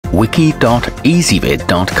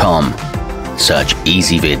wiki.ezvid.com. Search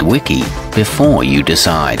Ezvid Wiki before you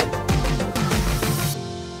decide.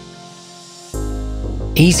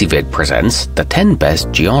 Ezvid presents the 10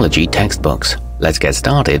 best geology textbooks. Let's get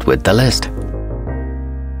started with the list.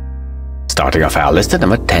 Starting off our list at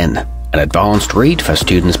number 10, an advanced read for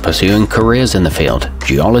students pursuing careers in the field.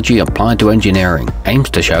 Geology Applied to Engineering aims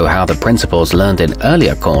to show how the principles learned in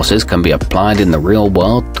earlier courses can be applied in the real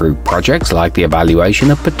world through projects like the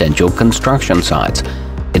evaluation of potential construction sites.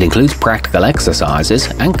 It includes practical exercises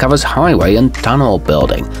and covers highway and tunnel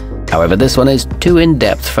building. However, this one is too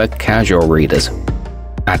in-depth for casual readers.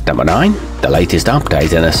 At number 9, the latest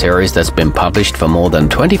update in a series that's been published for more than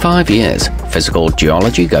 25 years, Physical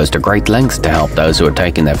Geology goes to great lengths to help those who are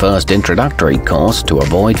taking their first introductory course to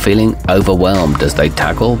avoid feeling overwhelmed as they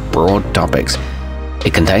tackle broad topics.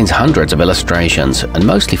 It contains hundreds of illustrations and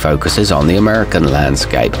mostly focuses on the American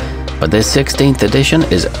landscape, but this 16th edition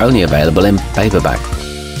is only available in paperback.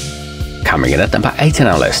 Coming in at number 8 in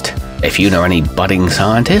our list. If you know any budding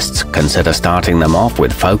scientists, consider starting them off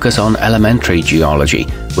with Focus on Elementary Geology,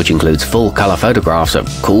 which includes full-color photographs of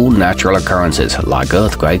cool natural occurrences like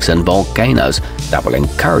earthquakes and volcanoes that will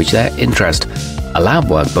encourage their interest. A lab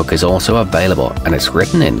workbook is also available, and it's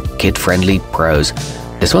written in kid-friendly prose.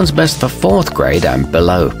 This one's best for 4th grade and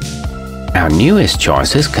below. Our newest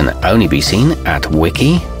choices can only be seen at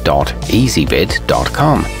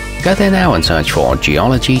wiki.ezvid.com. Go there now and search for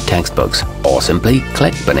geology textbooks, or simply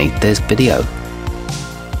click beneath this video.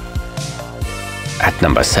 At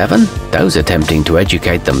number 7, those attempting to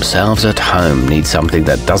educate themselves at home need something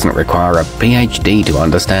that doesn't require a PhD to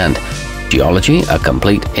understand. Geology, A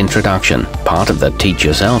Complete Introduction, part of the Teach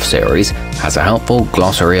Yourself series, has a helpful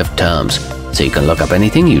glossary of terms, so you can look up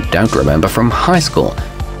anything you don't remember from high school.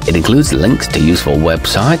 It includes links to useful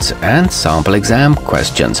websites and sample exam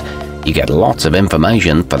questions. You get lots of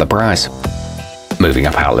information for the price. Moving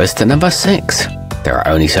up our list to number 6. There are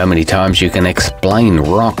only so many times you can explain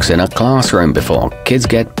rocks in a classroom before kids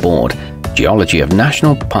get bored. Geology of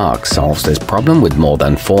National Parks solves this problem with more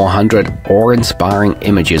than 400 awe-inspiring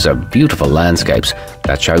images of beautiful landscapes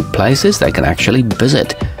that show places they can actually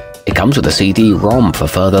visit. It comes with a CD-ROM for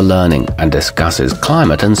further learning and discusses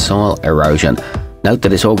climate and soil erosion. Note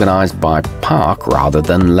that it's organized by park rather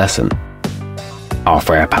than lesson.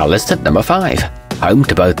 Halfway up our list at number 5. Home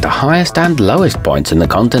to both the highest and lowest points in the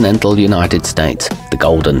continental United States, the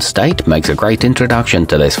Golden State makes a great introduction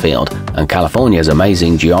to this field, and California's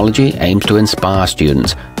amazing geology aims to inspire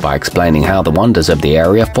students by explaining how the wonders of the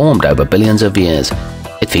area formed over billions of years.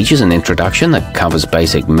 It features an introduction that covers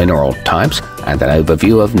basic mineral types and an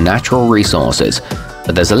overview of natural resources,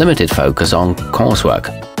 but there's a limited focus on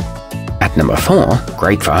coursework. At number 4,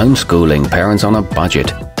 great for homeschooling parents on a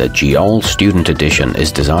budget. The Geol Student Edition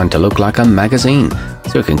is designed to look like a magazine,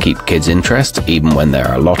 so it can keep kids' interest even when there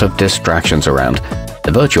are a lot of distractions around.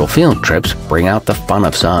 The virtual field trips bring out the fun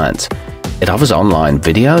of science. It offers online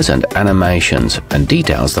videos and animations and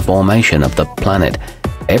details the formation of the planet.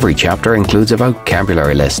 Every chapter includes a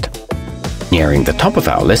vocabulary list. Nearing the top of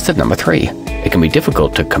our list at number 3. It can be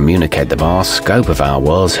difficult to communicate the vast scope of our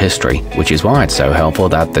world's history, which is why it's so helpful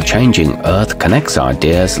that The Changing Earth connects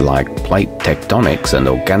ideas like plate tectonics and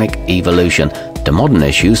organic evolution to modern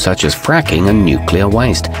issues such as fracking and nuclear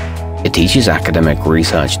waste. It teaches academic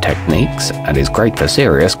research techniques and is great for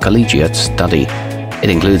serious collegiate study.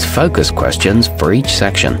 It includes focus questions for each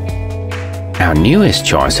section. Our newest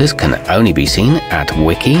choices can only be seen at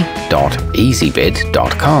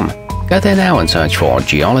wiki.ezvid.com. Go there now and search for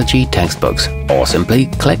geology textbooks, or simply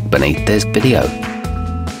click beneath this video.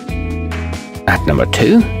 At number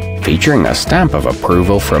 2, featuring a stamp of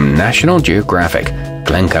approval from National Geographic,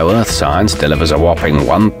 Glencoe Earth Science delivers a whopping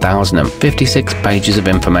 1,056 pages of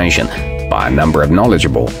information by a number of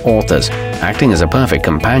knowledgeable authors, acting as a perfect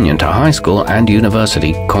companion to high school and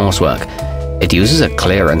university coursework. It uses a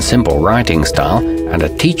clear and simple writing style, and a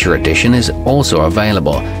teacher edition is also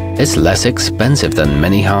available. It's less expensive than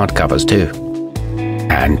many hardcovers too.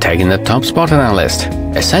 And taking the top spot on our list,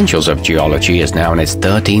 Essentials of Geology is now in its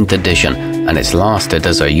 13th edition, and it's lasted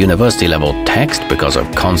as a university-level text because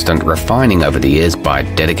of constant refining over the years by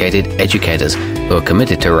dedicated educators who are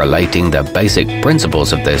committed to relating the basic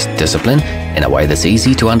principles of this discipline in a way that's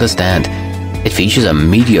easy to understand. It features a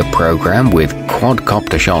media program with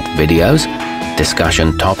quadcopter shot videos,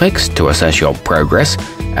 discussion topics to assess your progress,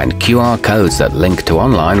 and QR codes that link to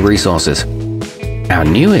online resources. Our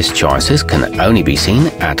newest choices can only be seen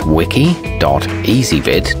at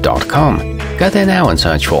wiki.ezvid.com. Go there now and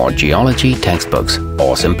search for geology textbooks,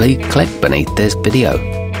 or simply click beneath this video.